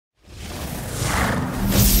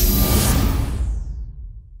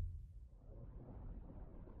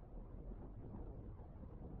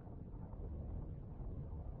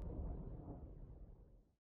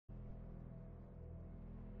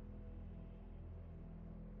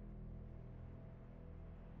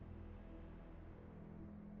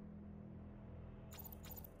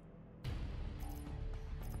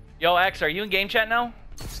Yo, X, are you in game chat now?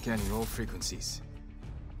 Scanning all frequencies.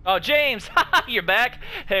 Oh, James! You're back?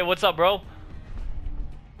 Hey, what's up, bro?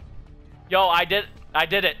 Yo, I did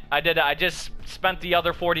it. I just spent the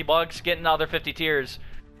other 40 bucks getting the other 50 tiers.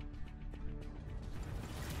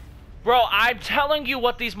 Bro, I'm telling you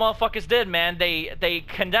what these motherfuckers did, man. They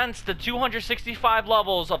condensed the 265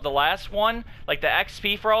 levels of the last one, like the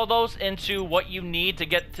XP for all those, into what you need to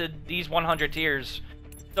get to these 100 tiers.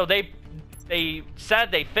 So they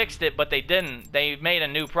said they fixed it, but they didn't. They made a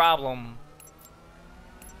new problem.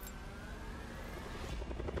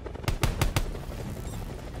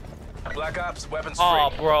 Black Ops, weapons free.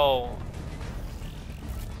 Oh, bro.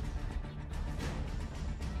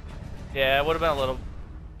 Yeah, it would have been a little...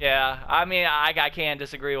 Yeah, I mean, I can't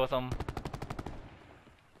disagree with them.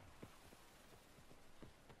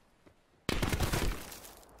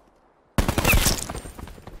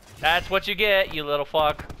 That's what you get, you little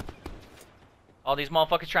fuck. All these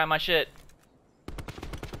motherfuckers trying my shit.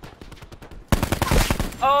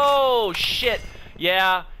 Oh, shit.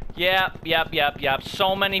 Yeah, yep.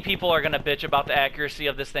 So many people are gonna bitch about the accuracy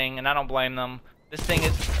of this thing, and I don't blame them. This thing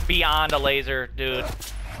is beyond a laser, dude.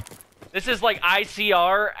 This is like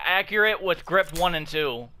ICR accurate with grip 1 and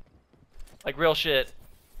 2. Like real shit.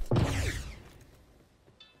 We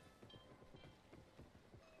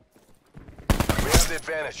have the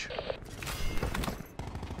advantage.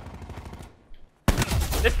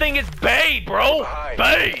 This thing is bae, bro!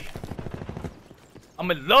 Bae!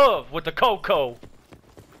 I'm in love with the Coco.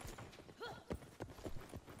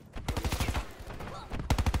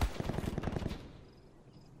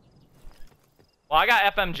 Well, I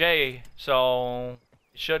got FMJ, so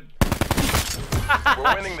it should.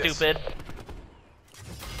 We're winning this. Stupid.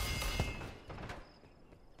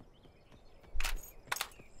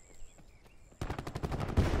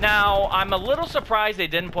 Now, I'm a little surprised they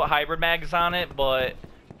didn't put hybrid mags on it, but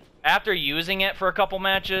after using it for a couple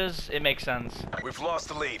matches, it makes sense. We've lost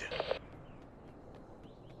the lead.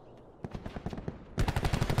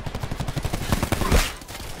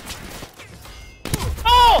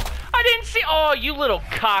 Oh! I didn't see. Oh, you little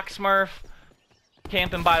cock smurf.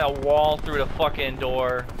 Camping by the wall through the fucking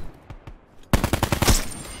door.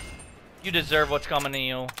 You deserve what's coming to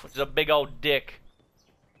you, which is a big old dick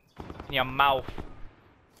in your mouth.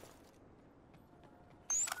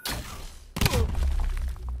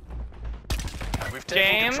 We've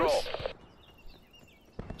taken control.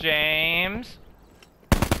 James.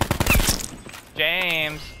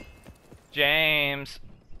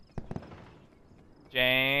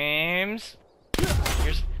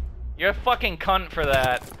 You're a fucking cunt for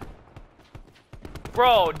that.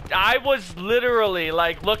 Bro, I was literally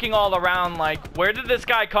like looking all around like, where did this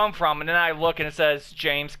guy come from? And then I look and it says,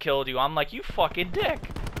 James killed you. I'm like, you fucking dick.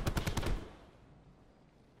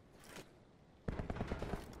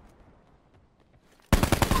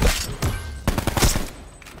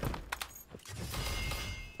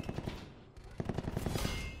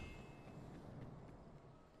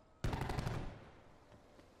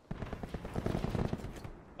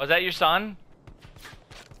 Was that your son?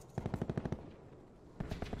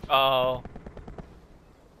 Oh.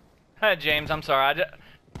 Hey, James, I'm sorry.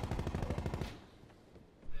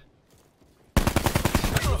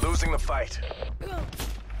 We're losing the fight.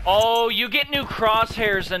 Oh, you get new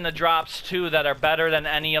crosshairs in the drops, too, that are better than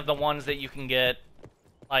any of the ones that you can get.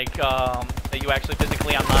 Like, that you actually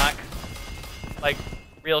physically unlock. Like,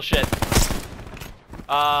 real shit.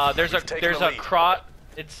 There's a cross...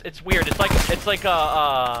 It's weird. It's like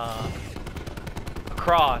a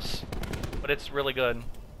cross, but it's really good.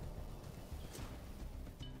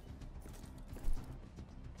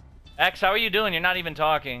 X, how are you doing? You're not even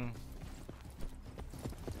talking.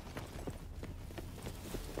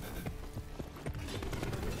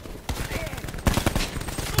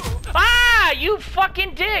 Ah! You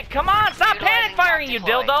fucking dick! Come on, stop panic firing, you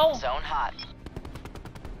dildo! Zone hot.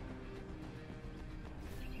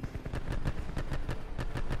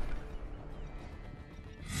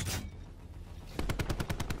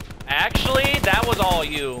 Actually, that was all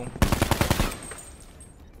you.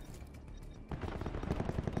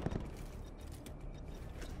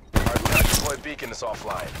 Our deployed beacon is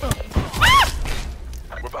offline.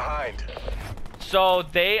 We're behind. So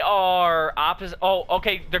they are opposite. Oh,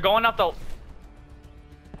 okay. They're going up the.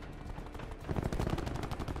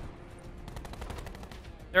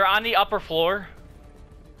 They're on the upper floor.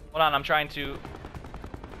 Hold on, I'm trying to.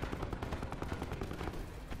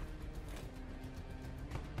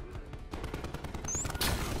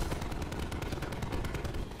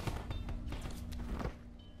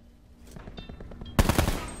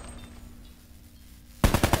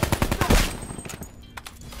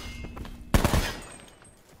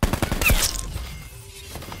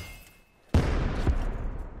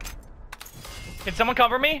 Can someone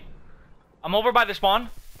cover me? I'm over by the spawn.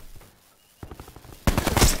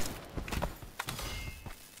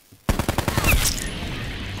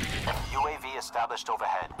 UAV established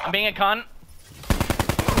overhead. I'm being a cunt.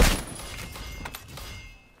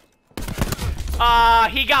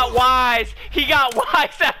 He got wise. He got wise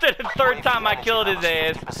after the third time I killed his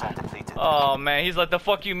ass. Oh man, he's like, the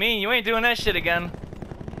fuck you mean? You ain't doing that shit again.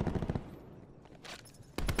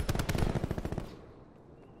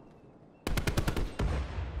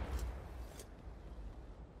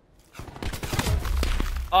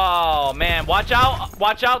 Oh man, watch out!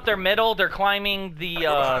 Watch out! They're middle. They're climbing the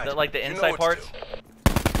like the inside parts.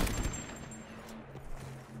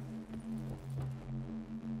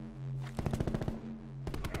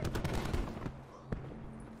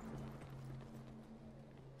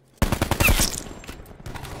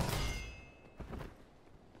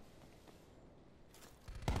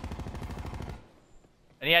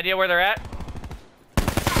 Any idea where they're at?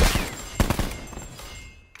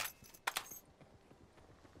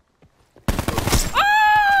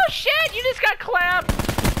 Oh shit! You just got clapped!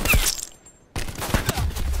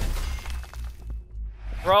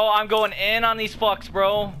 Bro, I'm going in on these fucks,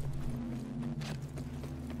 bro.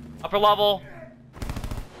 Upper level.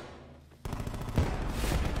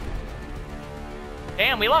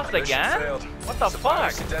 Damn, we lost again? What the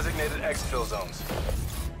fuck? Designated exfil zones.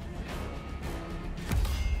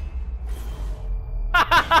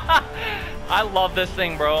 I love this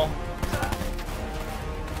thing, bro.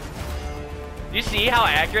 You see how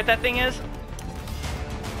accurate that thing is?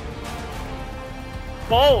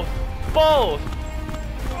 Both! Both!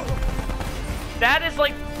 That is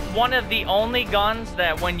like one of the only guns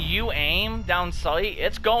that when you aim down sight,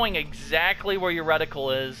 it's going exactly where your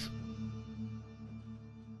reticle is.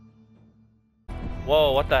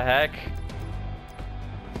 Whoa, what the heck?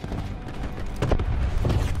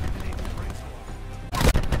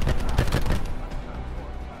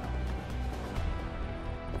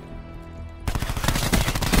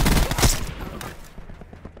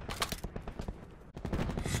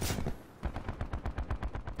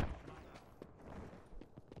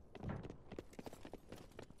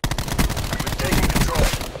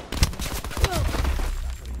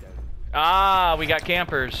 Ah, we got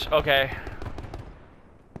campers. Okay.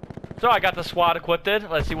 So I got the SWAT equipped.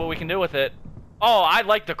 Let's see what we can do with it. Oh, I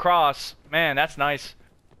like the cross. Man, that's nice.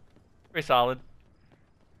 Pretty solid.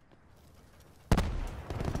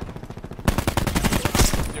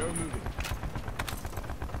 Zero moving.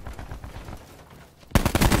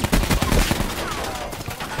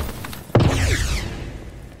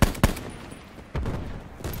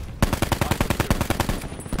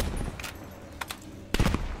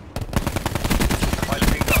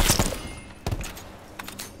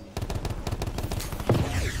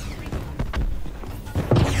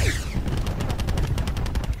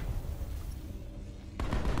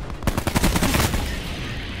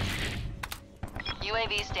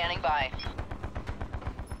 UAV standing by.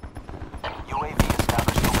 UAV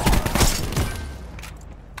established overhead.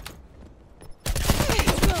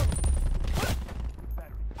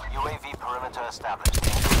 UAV perimeter established.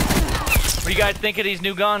 What do you guys think of these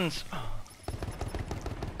new guns?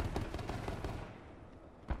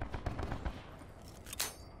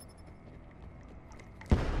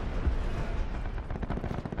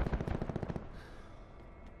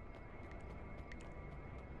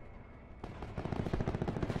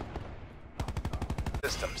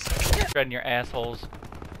 Systems. Shredding your assholes.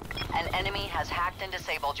 An enemy has hacked and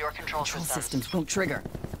disabled your control systems. Won't trigger.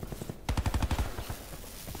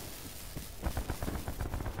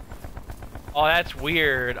 Oh, that's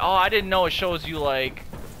weird. Oh, I didn't know it shows you like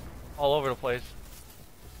all over the place.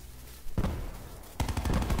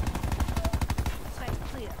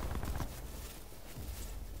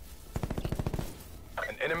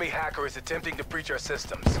 An enemy hacker is attempting to breach our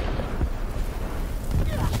systems.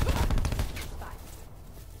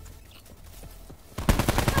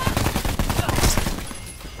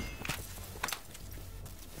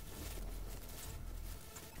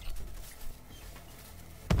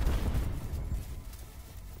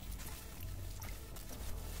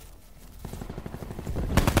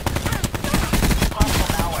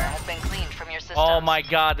 Oh my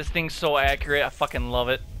god, this thing's so accurate. I fucking love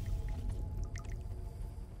it.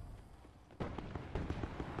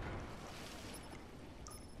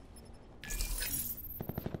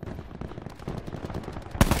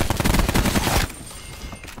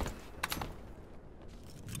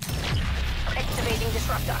 Activating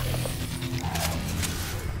disruptor.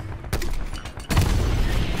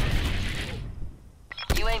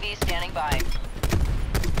 UAV standing by.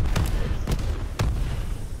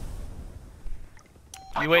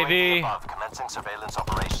 UAV. Commencing surveillance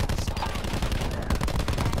operations.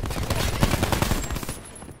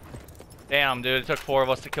 Damn, dude, it took 4 of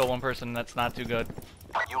us to kill 1 person. That's not too good.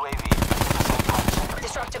 UAV.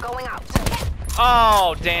 Disruptor going out.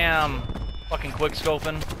 Oh, damn. Fucking quick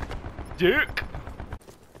scoping. Dick.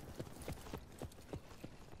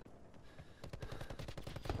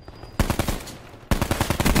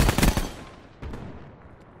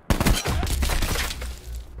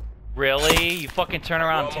 Really? You fucking turn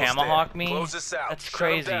around and tomahawk me? Close this out. That's Shut 'em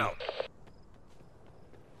crazy. down.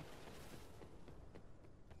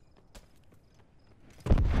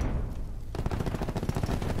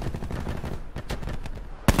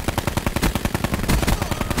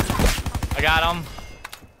 I got him.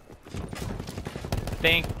 I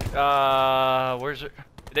think, where's it?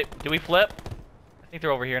 Did we flip? I think they're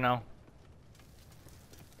over here now.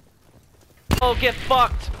 Oh, get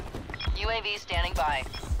fucked! UAV standing by.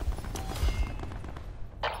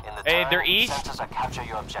 In the Hey, turn, they're east. Sensors are capture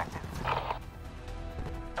your objective.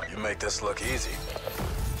 You make this look easy.